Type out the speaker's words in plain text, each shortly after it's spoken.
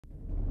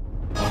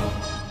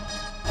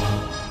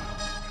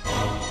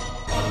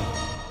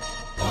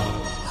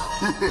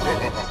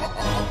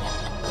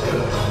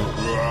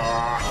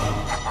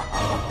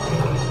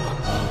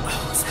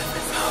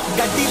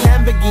Gaddi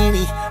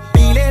Lamborghini,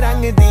 पीले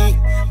रंग दी,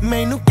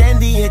 मैनू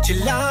कहंदी है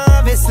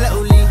चलावे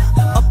slowly,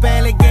 और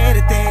पहले गेर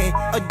ते,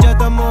 और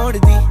जदों मोड़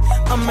दी,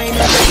 और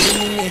मैनू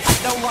कहंदी है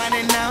the one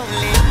and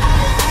only.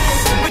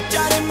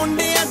 बेचारे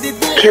मुंडियां दी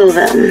दिल, kill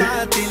them.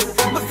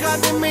 बखा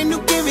दे मैनू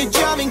किवें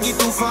जावेंगी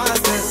तू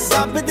faster,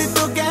 दब दे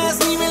तो gas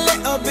नी मिले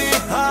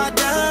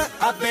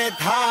a bit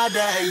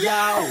harder,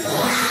 yo.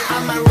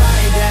 I'm a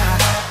rider,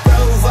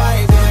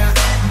 provider,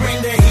 bring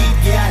the heat,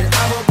 girl,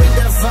 I will bring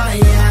the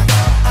fire.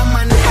 I'm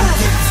a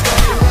naked,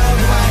 straight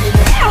worldwide.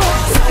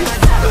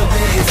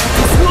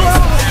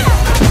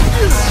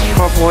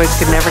 Poor boys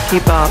could never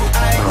keep up.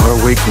 Our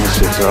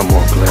weaknesses are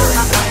more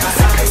glaring than you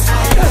think.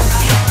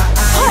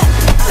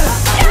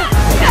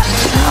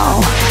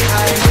 Oh.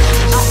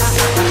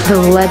 The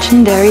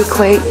legendary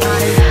Quake.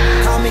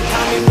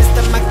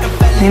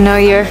 I know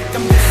you're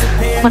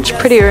much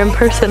prettier in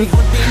person.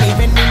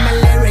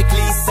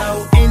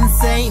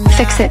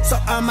 Fix it.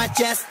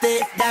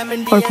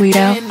 Or bleed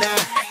out. And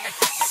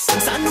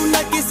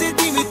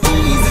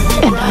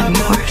I'm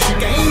yours.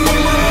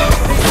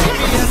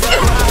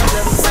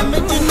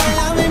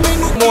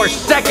 More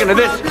second of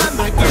this.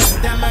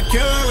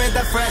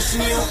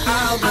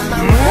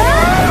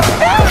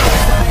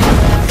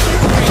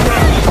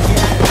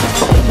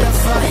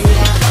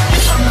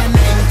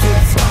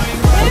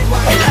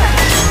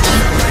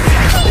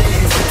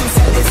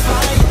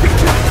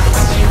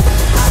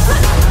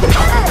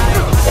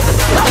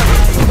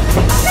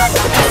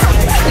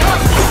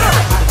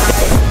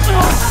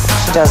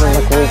 She doesn't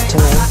look weak to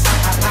me.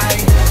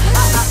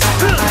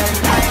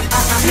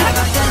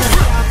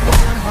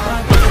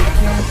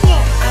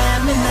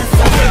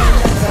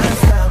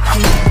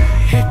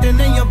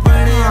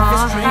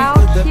 How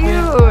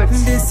cute!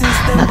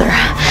 Another.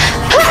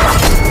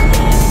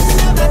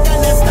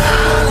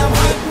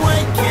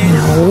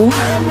 No.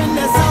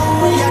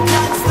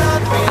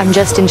 I'm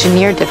just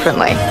engineered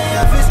differently.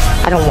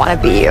 I don't want to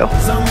be you.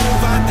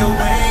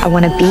 I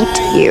want to beat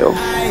you.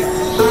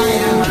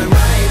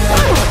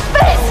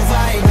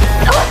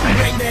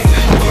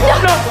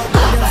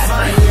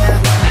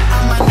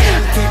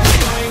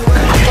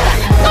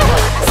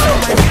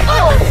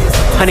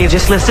 Honey,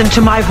 just listen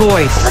to my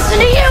voice. Listen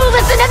to you!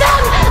 Listen to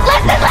them!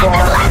 Listen!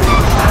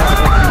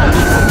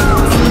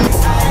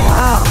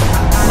 Wow.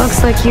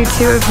 Looks like you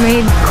two have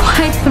made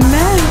quite the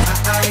mess.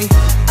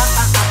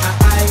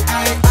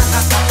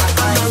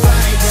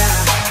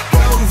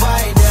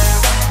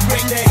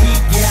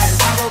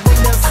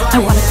 I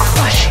want to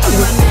crush you.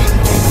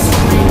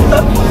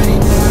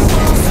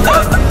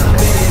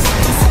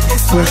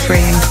 We're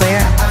free and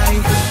clear.